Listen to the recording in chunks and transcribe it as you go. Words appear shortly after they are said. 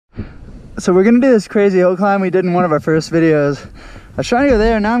So we're gonna do this crazy hill climb we did in one of our first videos. I was trying to go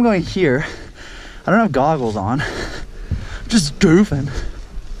there, now I'm going here. I don't have goggles on. Just goofing.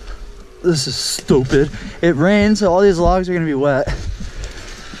 This is stupid. It rains, so all these logs are gonna be wet.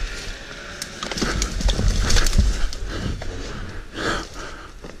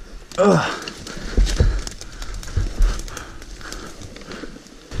 Ugh.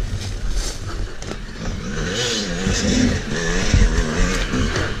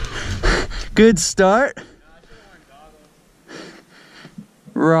 Good start.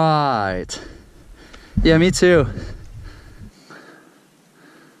 Right. Yeah, me too.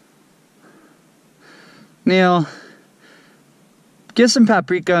 Neil, get some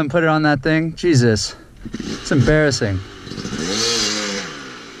paprika and put it on that thing. Jesus, it's embarrassing.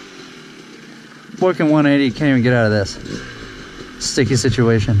 Working 180, can't even get out of this sticky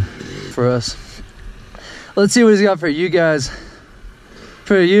situation for us. Let's see what he's got for you guys.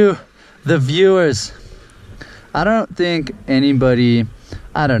 For you, the viewers. I don't think anybody,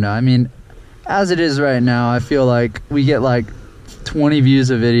 I don't know, I mean, as it is right now, I feel like we get like 20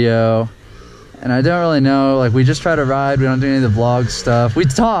 views a video, and I don't really know, like we just try to ride, we don't do any of the vlog stuff. We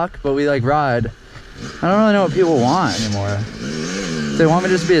talk, but we like ride. I don't really know what people want anymore. They want me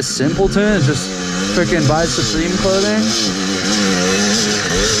to just be a simpleton and just freaking buy Supreme clothing?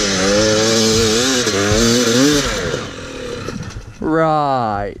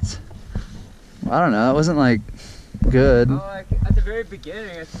 Right. I don't know, it wasn't like good. Oh, like at the very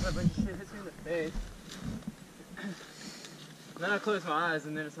beginning, I felt like shit hits me in the face. And then I close my eyes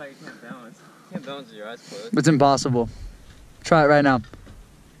and then it's like you can't balance. You can't balance with your eyes closed. It's impossible. Try it right now.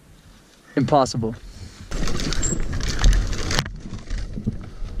 Impossible.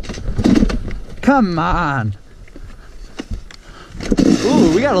 Come on.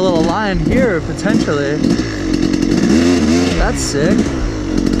 Ooh, we got a little line here, potentially. That's sick.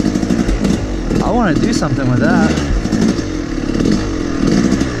 I want to do something with that.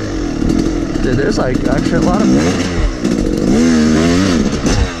 Dude, there's like actually a lot of them.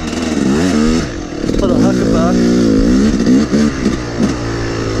 Little huckabuck.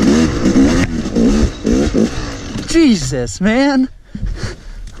 Jesus, man.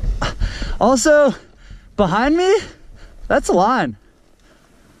 Also, behind me, that's a line.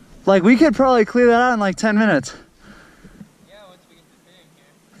 Like, we could probably clear that out in like 10 minutes. Yeah, once we get the thing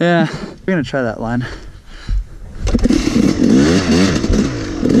here. Yeah, we're gonna try that line.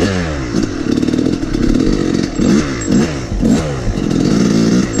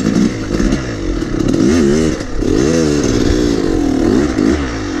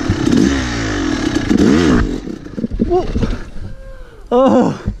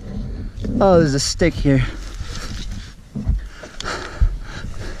 Whoa. Oh, there's a stick here.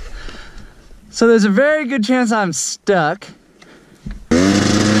 So there's a very good chance I'm stuck.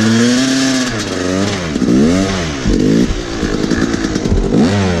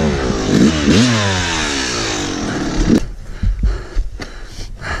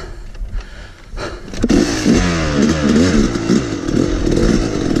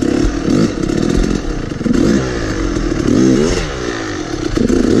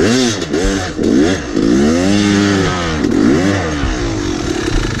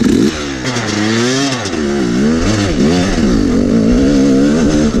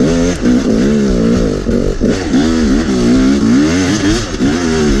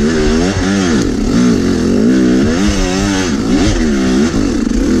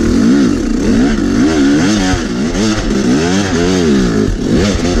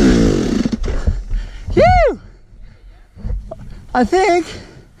 I think.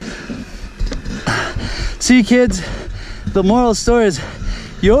 See, kids, the moral of the story is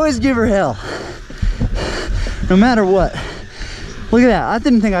you always give her hell, no matter what. Look at that. I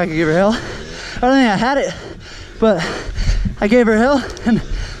didn't think I could give her hell. I don't think I had it, but I gave her hell, and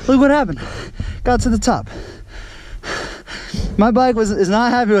look what happened. Got to the top. My bike is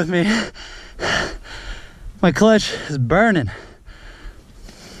not happy with me. My clutch is burning.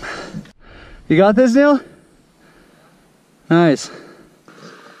 You got this, Neil? Nice.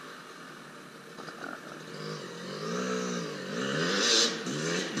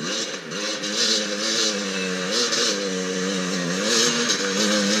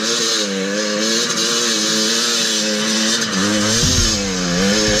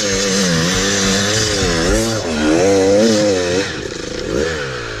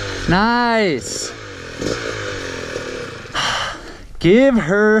 Nice. Give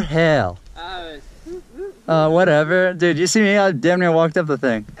her hell. Whatever. Dude, you see me? I damn near walked up the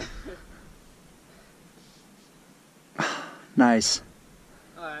thing. Nice.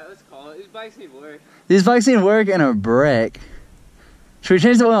 Alright, let's call it. These bikes need work. These bikes need work and a brake. Should we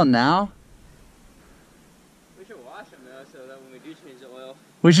change the oil now? do change the oil.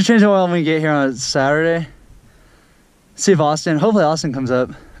 We should change the oil when we get here on Saturday. See if hopefully Austin comes up.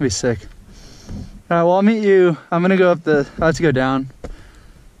 That'd be sick. All right, well, I'll meet you. I'm gonna go up I have to go down.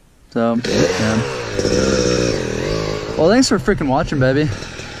 So, yeah. Well, thanks for freaking watching, baby.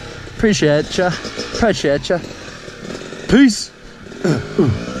 Appreciate ya. Appreciate ya. Peace.